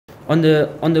On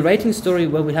the rating story,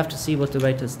 well, we have to see what the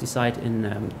raters decide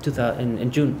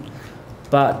in June.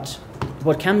 But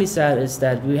what can be said is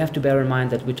that we have to bear in mind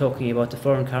that we're talking about the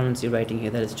foreign currency rating here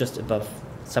that is just above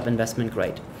sub-investment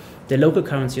grade. The local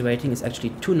currency rating is actually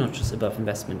 2 notches above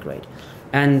investment grade,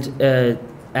 and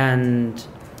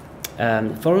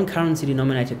foreign currency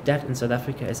denominated debt in South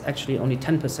Africa is actually only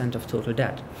 10% of total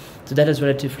debt. So that is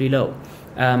relatively low.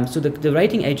 So the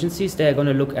rating agencies, they are going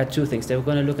to look at 2 things. They're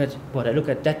going to look at what? They look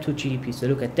at debt to GDP. So they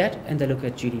look at debt and they look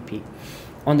at GDP.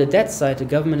 On the debt side, the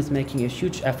government is making a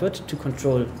huge effort to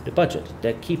control the budget.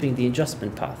 They're keeping the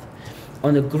adjustment path.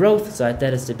 On the growth side,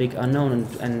 that is the big unknown,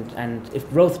 and if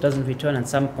growth doesn't return at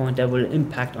some point, that will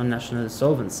impact on national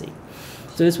solvency.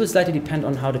 So this will slightly depend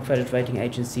on how the credit rating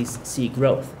agencies see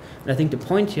growth. And I think the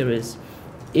point here is,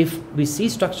 if we see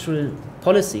structural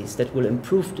policies that will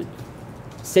improve the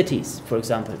cities, for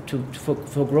example,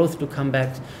 for growth to come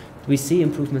back, we see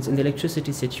improvements in the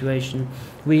electricity situation,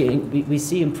 we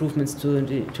see improvements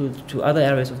to other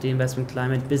areas of the investment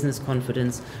climate, business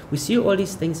confidence. We see all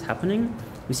these things happening,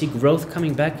 we see growth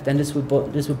coming back, then this will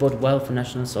bode well for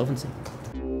national solvency.